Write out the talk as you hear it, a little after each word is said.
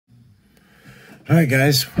All right,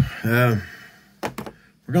 guys. We're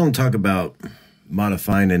going to talk about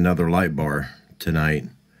modifying another light bar tonight.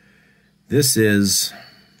 This is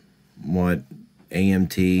what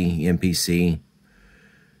AMT MPC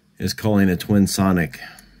is calling a Twinsonic.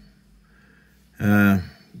 But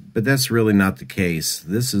that's really not the case.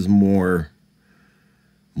 This is more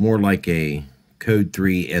like a Code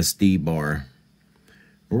 3 SD bar.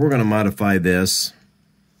 We're going to modify this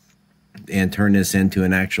and turn this into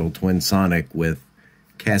an actual Twinsonic with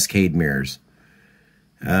Cascade mirrors.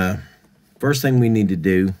 First thing we need to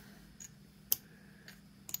do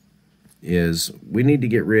is we need to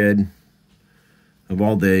get rid of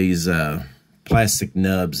all these plastic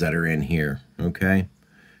nubs that are in here, okay?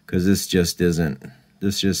 Because this just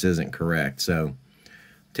isn't correct. So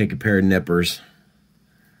take a pair of nippers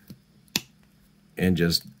and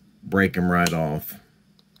just break them right off.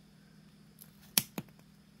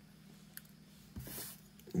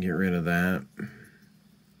 Get rid of that.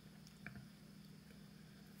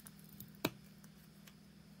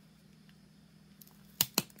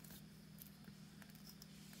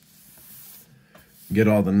 Get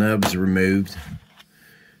all the nubs removed.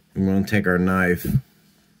 We're going to take our knife.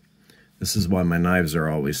 This is why my knives are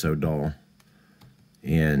always so dull.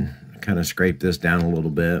 And kind of scrape this down a little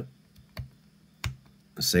bit.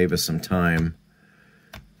 Save us some time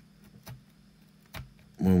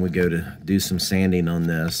when we go to do some sanding on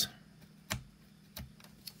this.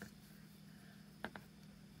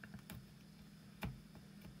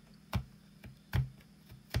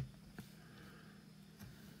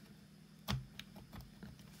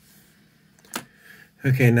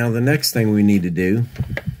 Okay, now the next thing we need to do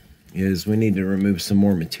is we need to remove some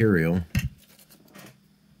more material.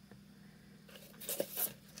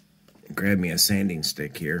 Grab me a sanding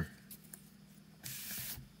stick here.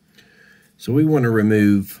 So we want to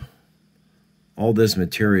remove all this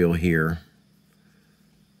material here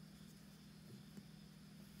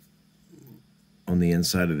on the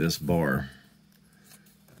inside of this bar.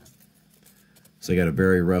 So I got a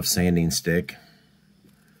very rough sanding stick.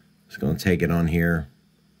 Just going to take it on here,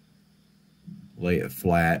 lay it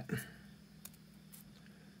flat,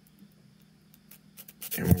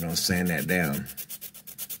 and we're going to sand that down.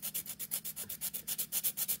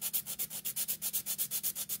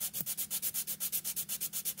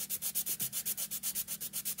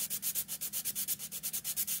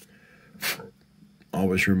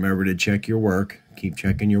 Always remember to check your work. Keep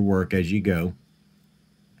checking your work as you go.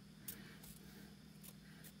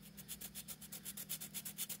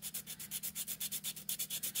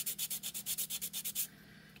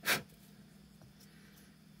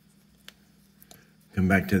 Come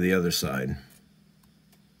back to the other side.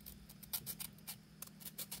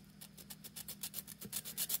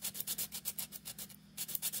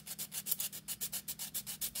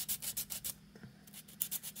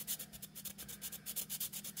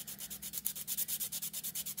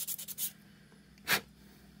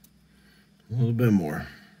 A little bit more.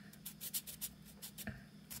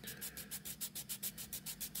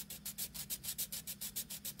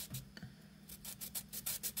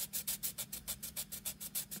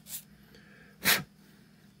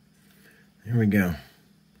 There we go.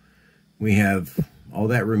 We have all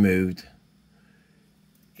that removed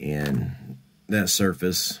and that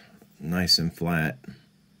surface nice and flat,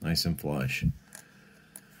 nice and flush.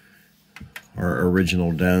 Our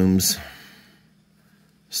original domes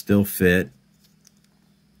still fit.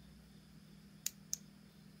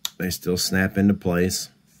 They still snap into place,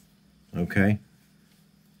 okay?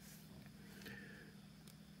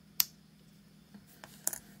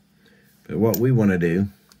 But what we want to do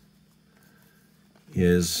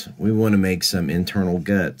is we want to make some internal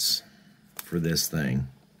guts for this thing.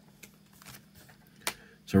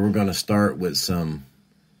 So we're going to start with some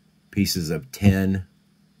pieces of 10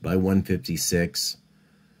 by 156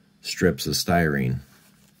 strips of styrene.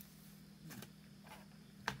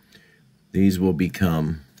 These will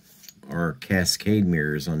become our Cascade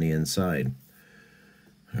mirrors on the inside.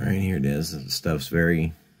 All right, here it is. The stuff's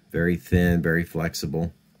very, very thin, very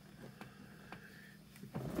flexible.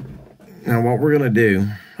 Now what we're going to do,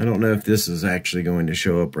 I don't know if this is actually going to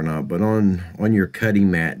show up or not, but on your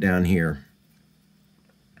cutting mat down here,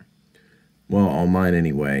 well, on mine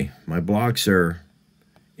anyway, my blocks are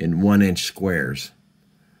in 1-inch squares.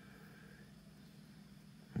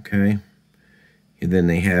 Okay? And then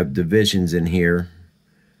they have divisions in here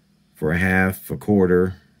for a half, a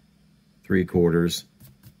quarter, 3/4.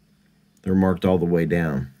 They're marked all the way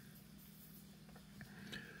down.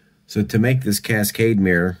 So to make this Cascade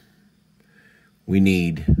mirror, we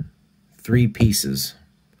need 3 pieces.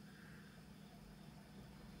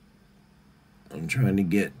 I'm trying to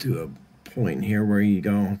get to a point here where you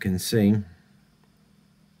all can see.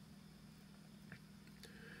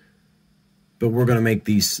 But we're going to make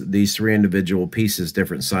these three individual pieces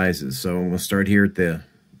different sizes. So I'm going to start here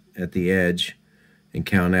at the edge and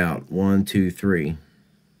count out 1, 2, 3.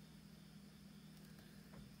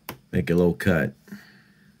 Make a little cut.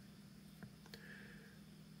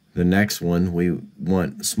 The next one we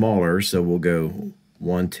want smaller, so we'll go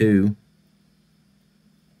 1, 2.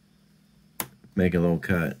 Make a little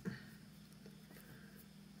cut.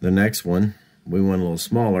 The next one we want a little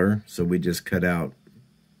smaller, so we just cut out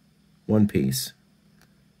one piece.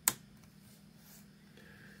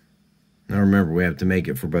 Now remember, we have to make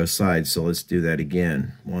it for both sides, so let's do that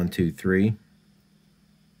again. 1, 2, 3.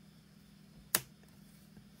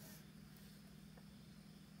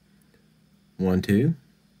 One, two.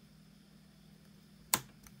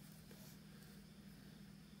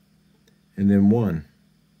 And then 1.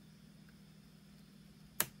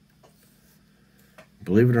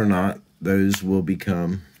 Believe it or not, those will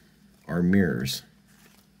become our mirrors.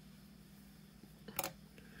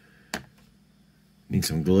 Need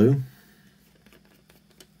some glue.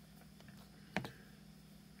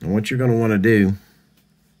 And what you're going to want to do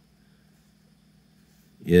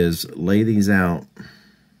is lay these out,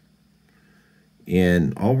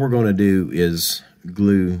 and all we're going to do is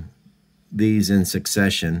glue these in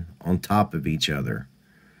succession on top of each other.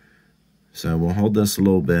 So we'll hold this a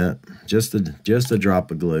little bit, just a drop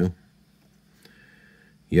of glue.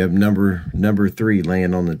 You have number 3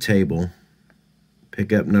 laying on the table.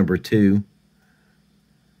 Pick up number 2,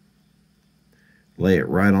 lay it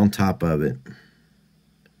right on top of it.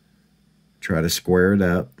 Try to square it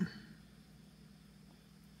up.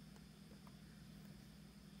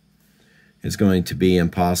 It's going to be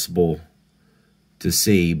impossible to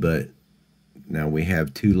see, but now we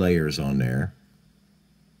have 2 layers on there.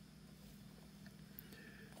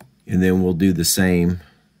 And then we'll do the same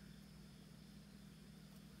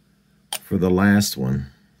for the last one.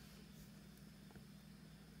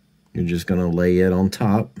 You're just going to lay it on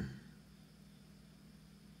top.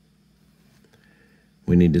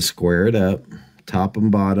 We need to square it up, top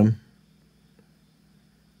and bottom,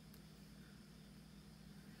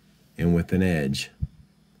 and with an edge.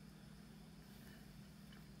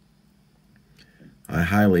 I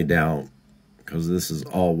highly doubt, because this is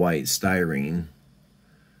all white styrene,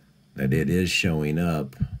 that it is showing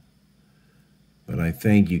up, but I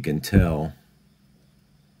think you can tell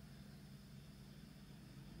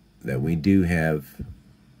that we do have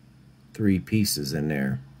 3 pieces in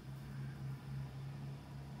there.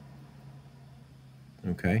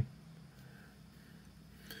 Okay,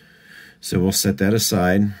 so we'll set that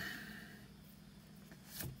aside,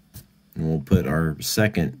 and we'll put our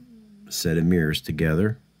second set of mirrors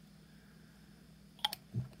together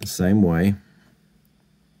the same way.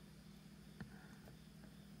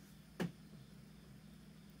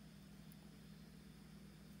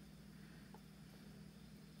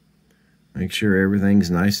 Make sure everything's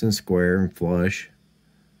nice and square and flush.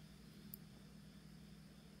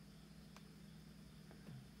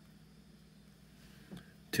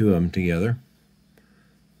 Two of them together.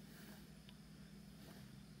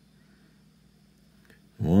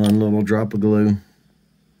 One little drop of glue,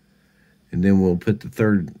 and then we'll put the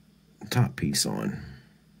third top piece on.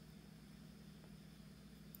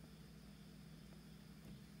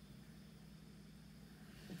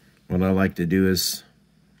 What I like to do is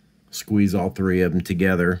squeeze all 3 of them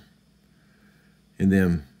together and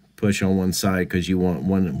then push on one side, because you want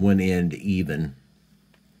one end even.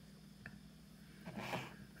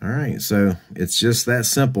 All right, so it's just that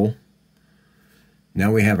simple.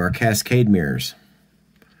 Now we have our Cascade mirrors.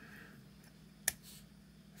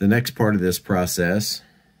 The next part of this process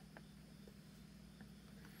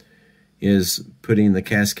is putting the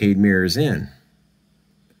Cascade mirrors in.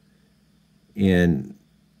 And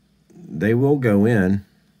they will go in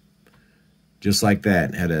just like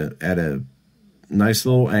that, at a nice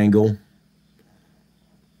little angle.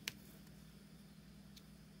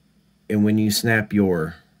 And when you snap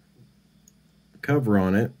your cover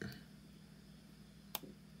on it,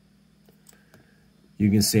 you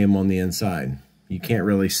can see them on the inside. You can't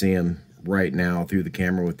really see them right now through the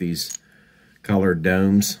camera with these colored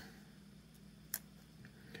domes,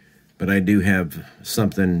 but I do have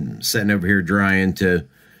something sitting over here drying to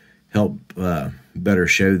help better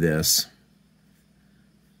show this.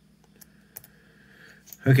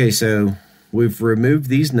 Okay, so we've removed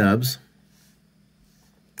these nubs.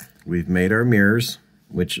 We've made our mirrors,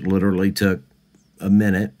 which literally took a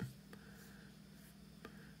minute.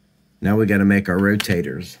 Now we got to make our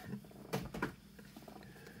rotators.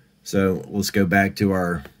 So let's go back to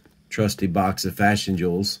our trusty box of fashion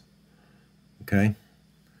jewels. Okay,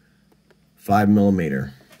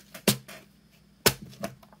 5mm.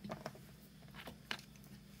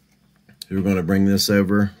 So we're going to bring this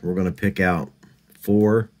over. We're going to pick out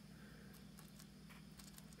 4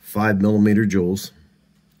 5mm jewels.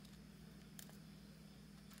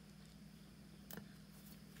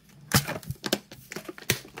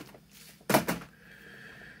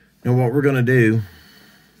 Now what we're going to do,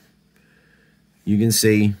 you can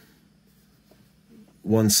see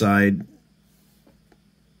one side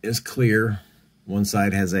is clear, one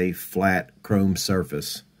side has a flat chrome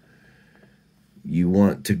surface. You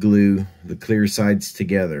want to glue the clear sides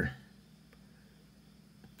together,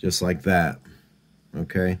 just like that,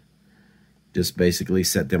 okay? Just basically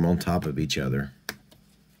set them on top of each other.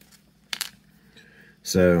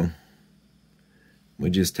 So we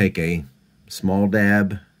just take a small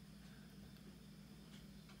dab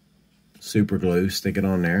super glue, stick it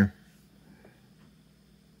on there,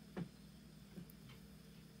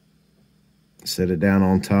 set it down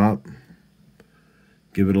on top,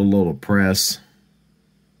 give it a little press,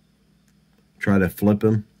 try to flip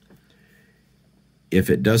them. If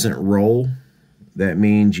it doesn't roll, that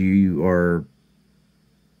means you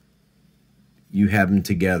have them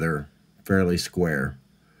together fairly square.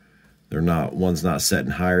 They're not, one's not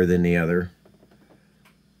setting higher than the other.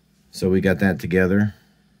 So we got that together.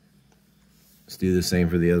 Let's do the same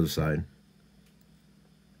for the other side.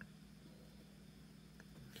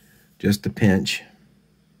 Just a pinch.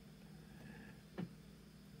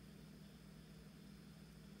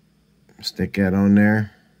 Stick that on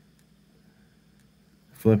there.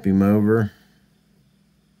 Flip him over.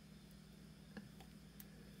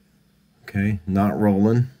 Okay, not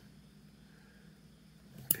rolling.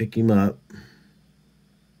 Pick him up.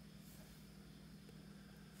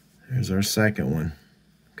 There's our second one.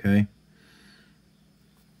 Okay.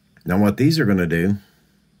 Now what these are going to do,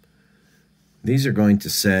 these are going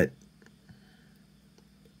to set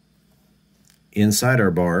inside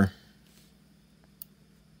our bar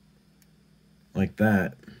like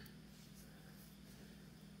that.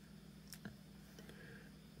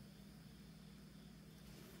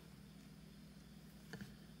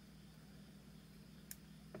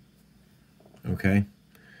 Okay,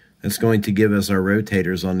 that's going to give us our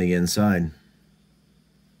rotators on the inside.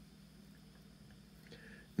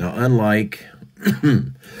 Now, unlike,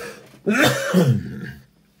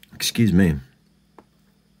 excuse me,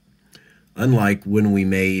 unlike when we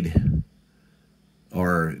made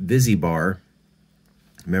our Visi bar,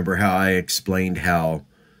 remember how I explained how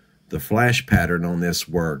the flash pattern on this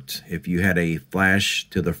worked? If you had a flash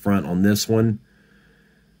to the front on this one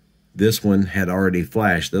had already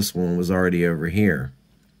flashed. This one was already over here.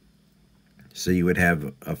 So you would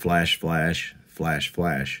have a flash, flash, flash,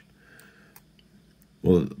 flash.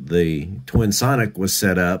 Well, the Twinsonic was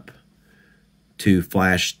set up to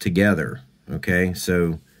flash together, okay?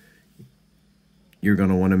 So you're going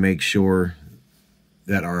to want to make sure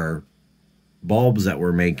that our bulbs that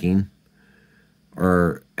we're making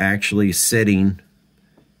are actually setting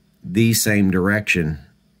the same direction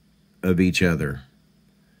of each other.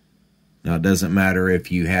 Now, it doesn't matter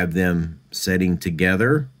if you have them setting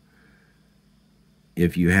together,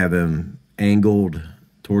 if you have them angled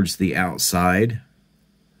towards the outside.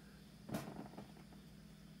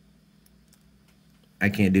 I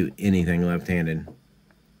can't do anything left-handed.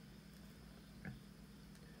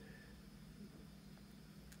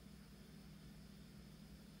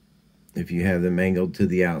 If you have them angled to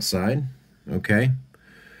the outside, okay?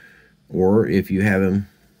 Or if you have them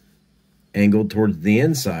angled towards the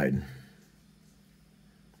inside.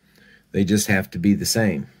 They just have to be the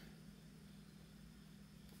same.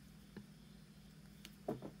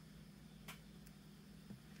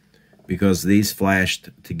 Because these flashed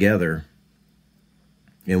together,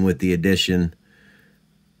 and with the addition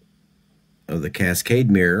of the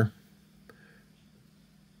Cascade Mirror,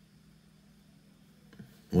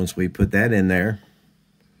 once we put that in there,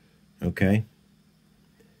 okay,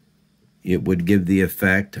 it would give the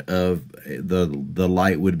effect of the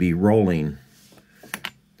light would be rolling.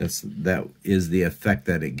 That is the effect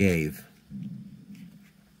that it gave.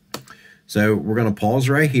 So we're going to pause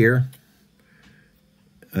right here.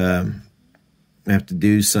 I have to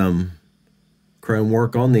do some chrome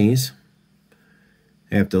work on these.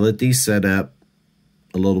 I have to let these set up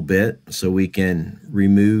a little bit so we can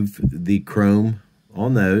remove the chrome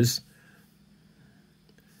on those.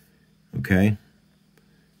 Okay.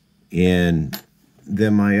 And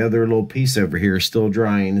then my other little piece over here is still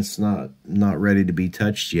drying. It's not ready to be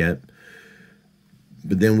touched yet.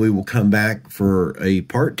 But then we will come back for a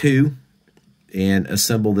part 2 and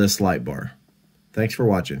assemble this light bar. Thanks for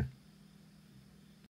watching.